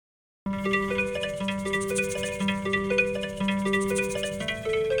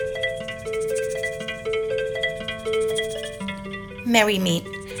Merry Meet.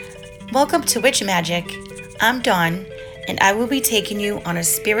 Welcome to Witch Magic. I'm Dawn, and I will be taking you on a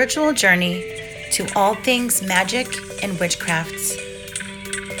spiritual journey to all things magic and witchcrafts.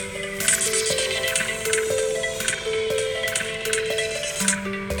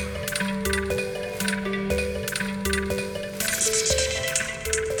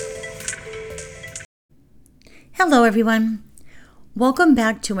 Hello everyone. Welcome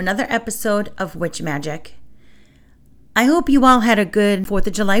back to another episode of Witch Magic. I hope you all had a good 4th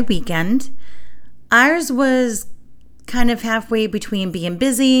of July weekend. Ours was kind of halfway between being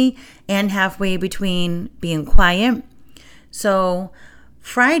busy and halfway between being quiet. So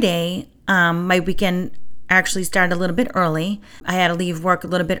Friday, my weekend actually started a little bit early. I had to leave work a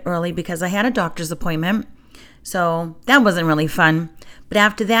little bit early because I had a doctor's appointment. So that wasn't really fun. But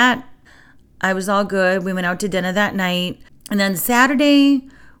after that, I was all good. We went out to dinner that night. And then Saturday,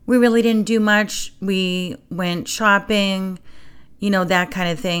 we really didn't do much. We went shopping, that kind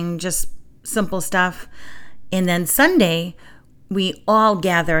of thing, just simple stuff. And then Sunday, we all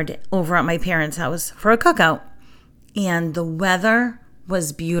gathered over at my parents' house for a cookout. And the weather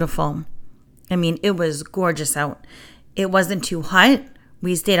was beautiful. I mean, it was gorgeous out. It wasn't too hot.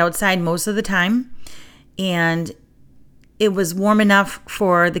 We stayed outside most of the time. And it was warm enough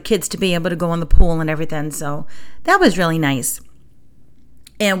for the kids to be able to go in the pool and everything. So that was really nice.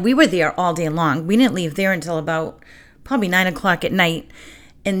 And we were there all day long. We didn't leave there until about probably 9 o'clock at night.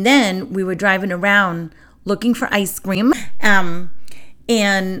 And then we were driving around looking for ice cream.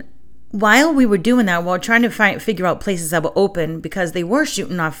 And while we were doing that, while trying to figure out places that were open, because they were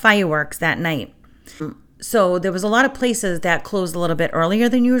shooting off fireworks that night. So there was a lot of places that closed a little bit earlier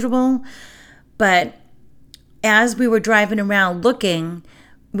than usual. But as we were driving around looking,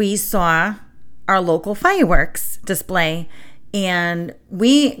 we saw our local fireworks display. And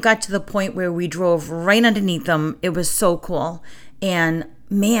we got to the point where we drove right underneath them. It was so cool. And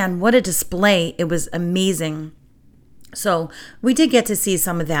man, what a display. It was amazing. So we did get to see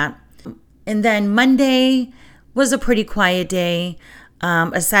some of that. And then Monday was a pretty quiet day.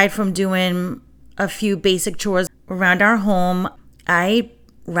 Aside from doing a few basic chores around our home, I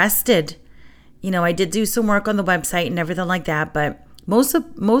rested. I did do some work on the website and everything like that, but most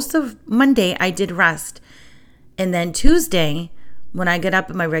of Monday I did rest. And then Tuesday, when I got up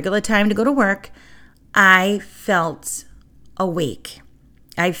at my regular time to go to work, I felt awake.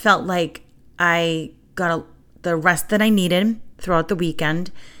 I felt like I got the rest that I needed throughout the weekend,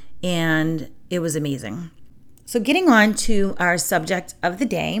 and it was amazing. So getting on to our subject of the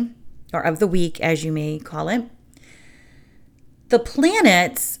day, or of the week, as you may call it. The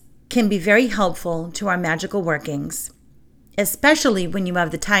planets can be very helpful to our magical workings, especially when you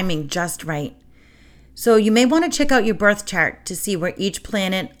have the timing just right. So you may want to check out your birth chart to see where each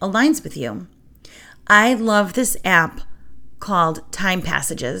planet aligns with you. I love this app called Time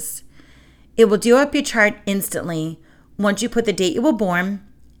Passages. It will do up your chart instantly once you put the date you were born,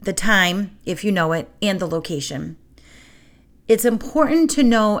 the time, if you know it, and the location. It's important to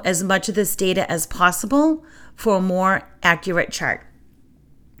know as much of this data as possible for a more accurate chart.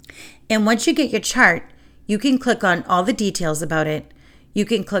 And once you get your chart, you can click on all the details about it. You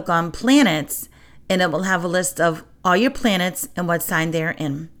can click on planets, and it will have a list of all your planets and what sign they are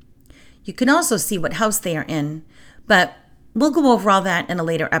in. You can also see what house they are in, but we'll go over all that in a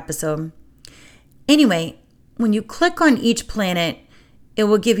later episode. Anyway, when you click on each planet, it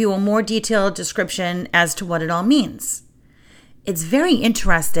will give you a more detailed description as to what it all means. It's very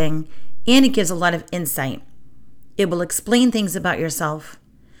interesting, and it gives a lot of insight. It will explain things about yourself.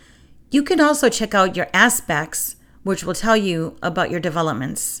 You can also check out your aspects, which will tell you about your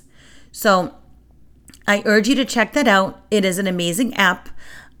developments. So I urge you to check that out. It is an amazing app.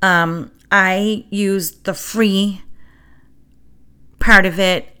 I use the free part of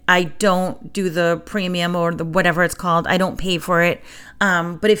it. I don't do the premium or the whatever it's called. I don't pay for it.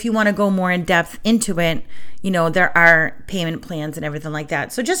 But if you want to go more in depth into it, there are payment plans and everything like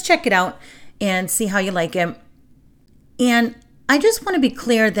that. So just check it out and see how you like it. And I just want to be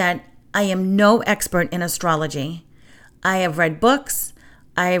clear that I am no expert in astrology. I have read books.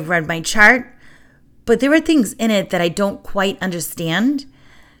 I have read my chart. But there are things in it that I don't quite understand.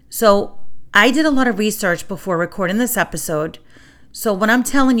 So I did a lot of research before recording this episode. So what I'm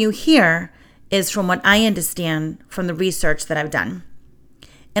telling you here is from what I understand from the research that I've done.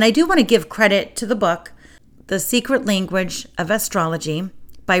 And I do want to give credit to the book, The Secret Language of Astrology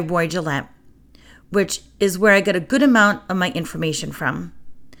by Roy Gillette, which is where I get a good amount of my information from.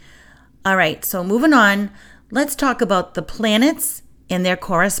 All right, so moving on, let's talk about the planets and their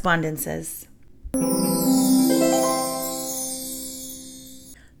correspondences.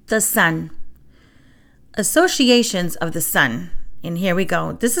 The sun. Associations of the sun And here we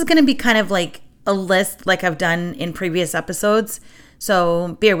go. This is going to be kind of like a list like I've done in previous episodes.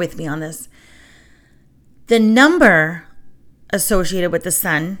 So bear with me on this. The number associated with the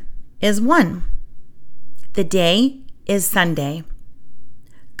sun is 1. The day is Sunday.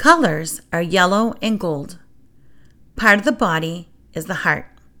 Colors are yellow and gold. Part of the body is the heart.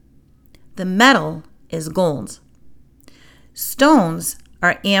 The metal is gold. Stones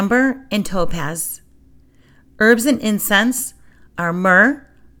are amber and topaz. Herbs and incense are myrrh,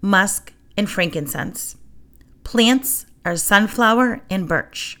 musk, and frankincense. Plants are sunflower and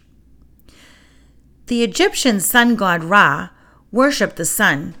birch. The Egyptian sun god Ra worshipped the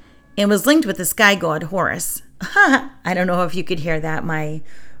sun and was linked with the sky god Horus. I don't know if you could hear that. My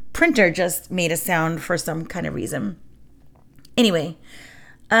printer just made a sound for some kind of reason. Anyway,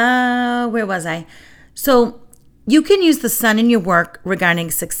 where was I? So you can use the sun in your work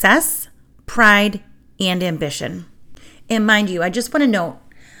regarding success, pride, and ambition. And mind you, I just want to note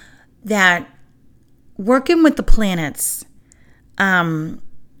that working with the planets,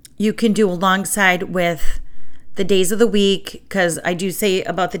 you can do alongside with the days of the week, because I do say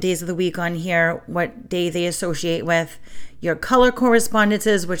about the days of the week on here, what day they associate with, your color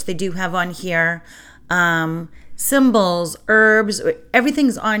correspondences, which they do have on here, symbols, herbs,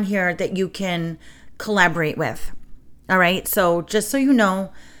 everything's on here that you can collaborate with. All right, so just so you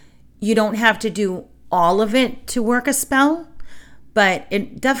know, you don't have to do all of it to work a spell, but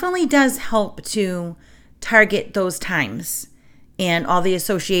it definitely does help to target those times and all the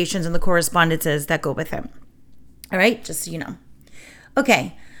associations and the correspondences that go with it. All right, just so you know.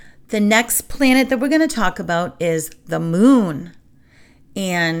 Okay, the next planet that we're going to talk about is the moon.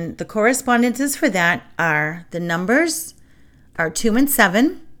 And the correspondences for that are the numbers are 2 and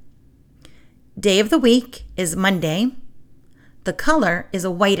 7. Day of the week is Monday. The color is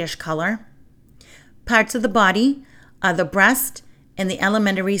a whitish color. Parts of the body are the breast and the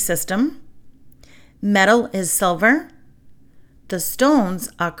alimentary system. Metal is silver. The stones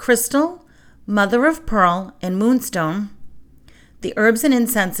are crystal, mother of pearl, and moonstone. The herbs and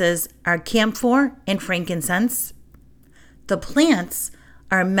incenses are camphor and frankincense. The plants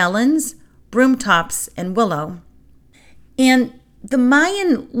are melons, broomtops, and willow. And the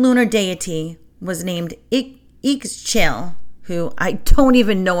Mayan lunar deity was named Ixchel, who I don't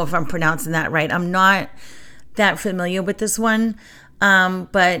even know if I'm pronouncing that right. I'm not that familiar with this one,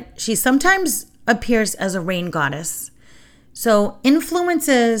 but she sometimes appears as a rain goddess. So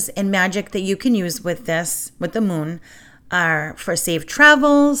influences and magic that you can use with this, with the moon, are for safe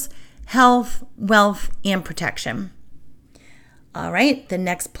travels, health, wealth, and protection. All right, the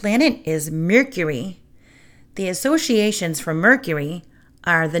next planet is Mercury. The associations for Mercury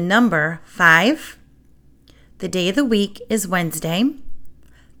are the number 5. The day of the week is Wednesday.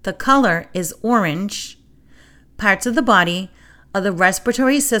 The color is orange. Parts of the body are the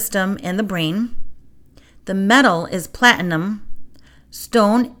respiratory system and the brain. The metal is platinum.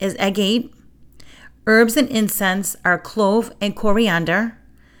 Stone is agate. Herbs and incense are clove and coriander.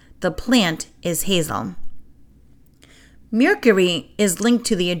 The plant is hazel. Mercury is linked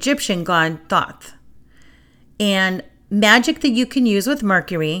to the Egyptian god Thoth. And magic that you can use with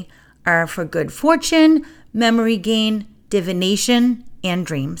Mercury are for good fortune, memory gain, divination, and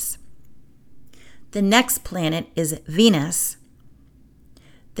dreams. The next planet is Venus.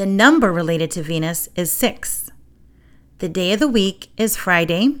 The number related to Venus is 6. The day of the week is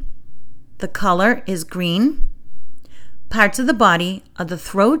Friday. The color is green. Parts of the body are the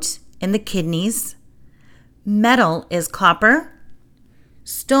throat and the kidneys. Metal is copper.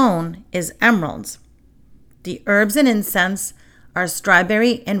 Stone is emerald. The herbs and incense are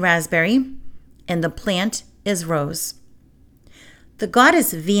strawberry and raspberry, and the plant is rose. The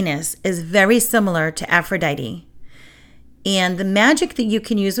goddess Venus is very similar to Aphrodite, and the magic that you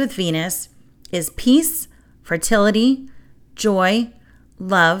can use with Venus is peace, fertility, joy,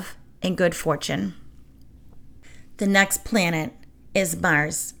 love, and good fortune. The next planet is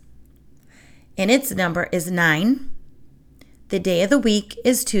Mars, and its number is 9. The day of the week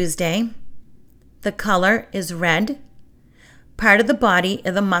is Tuesday. The color is red. Part of the body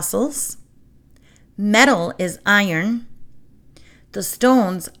are the muscles. Metal is iron. The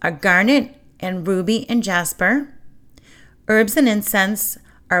stones are garnet and ruby and jasper. Herbs and incense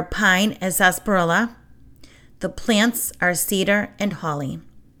are pine and sarsaparilla. The plants are cedar and holly.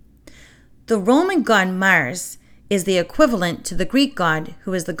 The Roman god Mars is the equivalent to the Greek god,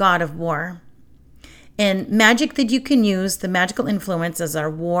 who is the god of war. And magic that you can use, the magical influences are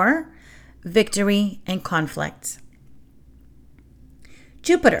war, victory, and conflict.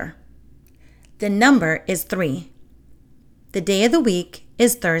 Jupiter. The number is 3. The day of the week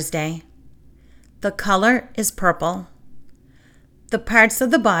is Thursday. The color is purple. The parts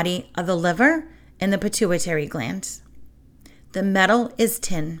of the body are the liver and the pituitary gland. The metal is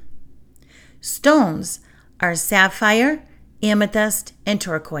tin. Stones are sapphire, amethyst, and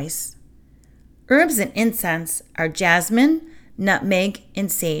turquoise. Herbs and incense are jasmine, nutmeg,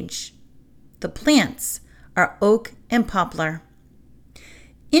 and sage. The plants are oak and poplar.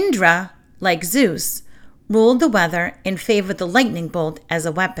 Indra, like Zeus, ruled the weather and favored the lightning bolt as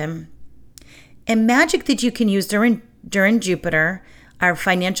a weapon. And magic that you can use during Jupiter are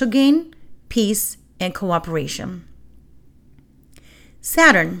financial gain, peace, and cooperation.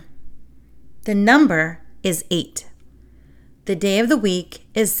 Saturn. The number is 8. The day of the week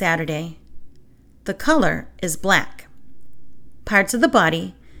is Saturday. The color is black. Parts of the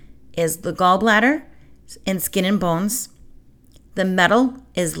body is the gallbladder and skin and bones. The metal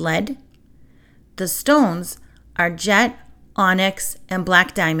is lead. The stones are jet, onyx, and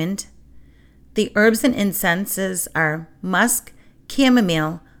black diamond. The herbs and incenses are musk,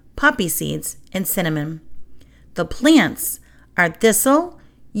 chamomile, poppy seeds, and cinnamon. The plants are thistle,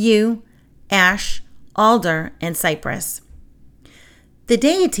 yew, ash, alder, and cypress. The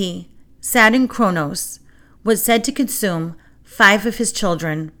deity, Saturn Kronos, was said to consume 5 of his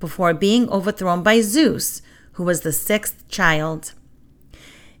children before being overthrown by Zeus, who was the 6th child.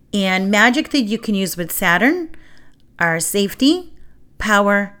 And magic that you can use with Saturn are safety,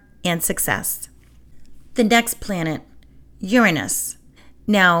 power, and success. The next planet, Uranus.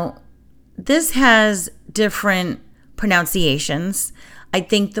 Now, this has different pronunciations. I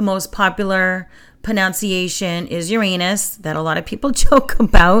think the most popular pronunciation is Uranus, that a lot of people joke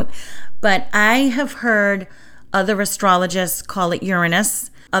about, but I have heard other astrologists call it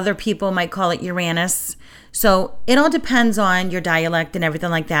Uranus. Other people might call it Uranus. So it all depends on your dialect and everything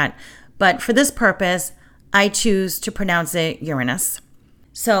like that. But for this purpose, I choose to pronounce it Uranus.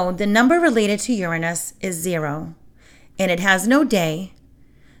 So the number related to Uranus is 0, and it has no day.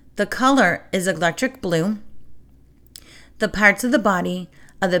 The color is electric blue. The parts of the body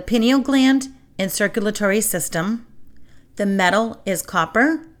are the pineal gland and circulatory system. The metal is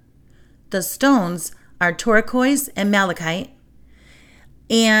copper. The stones are turquoise and malachite.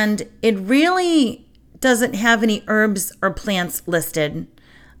 And it really doesn't have any herbs or plants listed.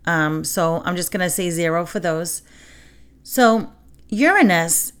 So I'm just going to say 0 for those. So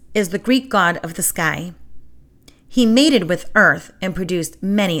Uranus is the Greek god of the sky. He mated with Earth and produced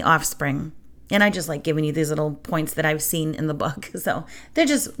many offspring. And I just like giving you these little points that I've seen in the book. So they're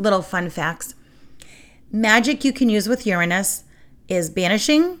just little fun facts. Magic you can use with Uranus is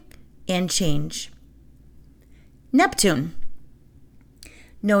banishing and change. Neptune.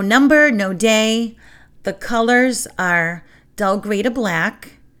 No number, no day. The colors are dull gray to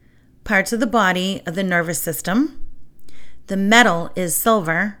black. Parts of the body are the nervous system. The metal is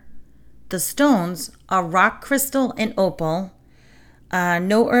silver. The stones are rock crystal and opal.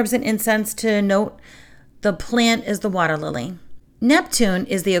 No herbs and incense to note. The plant is the water lily. Neptune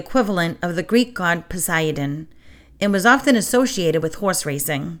is the equivalent of the Greek god Poseidon and was often associated with horse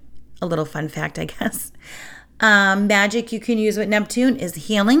racing. A little fun fact, I guess. Magic you can use with Neptune is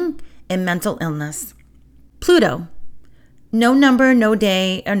healing and mental illness. Pluto. No number, no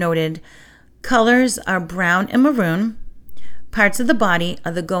day are noted. Colors are brown and maroon. Parts of the body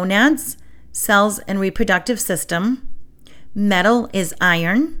are the gonads, cells, and reproductive system. Metal is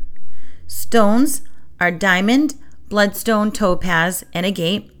iron. Stones are diamond, bloodstone, topaz, and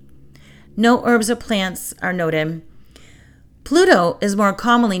agate. No herbs or plants are noted. Pluto is more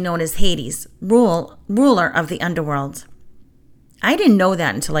commonly known as Hades, ruler of the underworld. I didn't know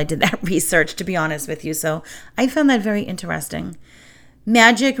that until I did that research, to be honest with you, so I found that very interesting.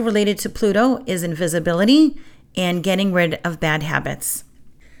 Magic related to Pluto is invisibility and getting rid of bad habits.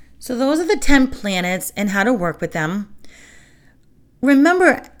 So those are the 10 planets and how to work with them.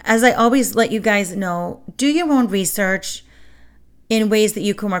 Remember, as I always let you guys know, do your own research in ways that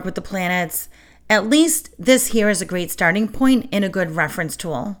you can work with the planets. At least this here is a great starting point and a good reference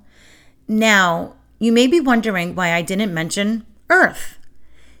tool. Now, you may be wondering why I didn't mention Earth.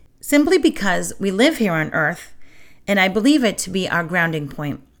 Simply because we live here on Earth, and I believe it to be our grounding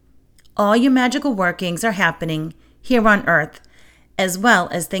point. All your magical workings are happening here on Earth, as well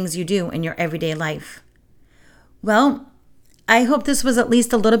as things you do in your everyday life. Well, I hope this was at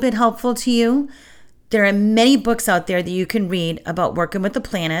least a little bit helpful to you. There are many books out there that you can read about working with the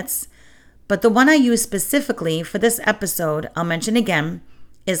planets, but the one I use specifically for this episode, I'll mention again,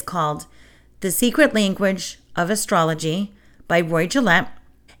 is called The Secret Language of Astrology by Roy Gillette.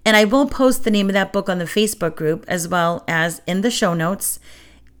 And I will post the name of that book on the Facebook group as well as in the show notes.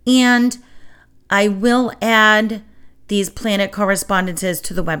 And I will add these planet correspondences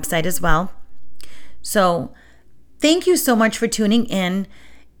to the website as well. So Thank you so much for tuning in.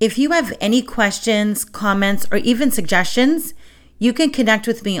 If you have any questions, comments, or even suggestions, you can connect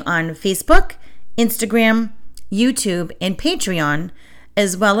with me on Facebook, Instagram, YouTube, and Patreon,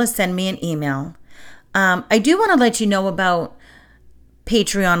 as well as send me an email. I do want to let you know about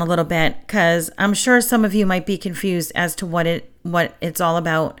Patreon a little bit because I'm sure some of you might be confused as to what it's all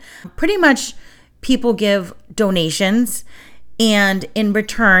about. Pretty much people give donations and in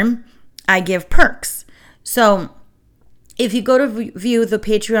return I give perks. So if you go to view the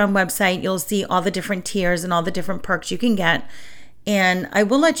Patreon website, you'll see all the different tiers and all the different perks you can get. And I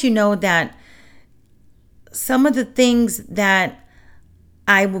will let you know that some of the things that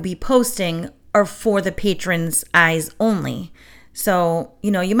I will be posting are for the patrons' eyes only. So,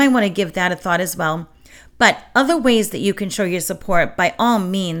 you might want to give that a thought as well. But other ways that you can show your support, by all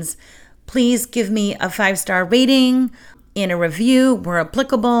means, please give me a 5-star rating and a review where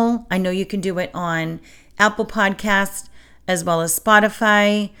applicable. I know you can do it on Apple Podcasts as well as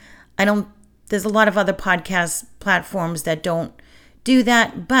Spotify. There's a lot of other podcast platforms that don't do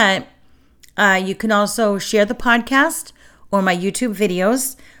that, but you can also share the podcast or my YouTube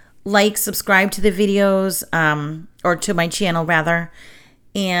videos, subscribe to the videos, or to my channel rather.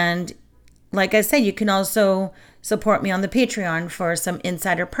 And like I said, you can also support me on the Patreon for some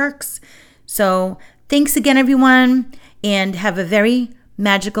insider perks. So thanks again, everyone, and have a very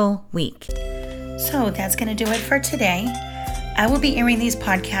magical week. So that's going to do it for today. I will be airing these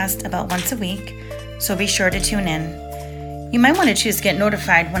podcasts about once a week, so be sure to tune in. You might want to choose to get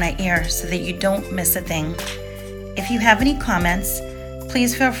notified when I air so that you don't miss a thing. If you have any comments,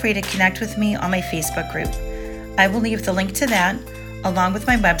 please feel free to connect with me on my Facebook group. I will leave the link to that, along with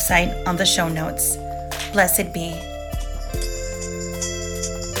my website, on the show notes. Blessed be.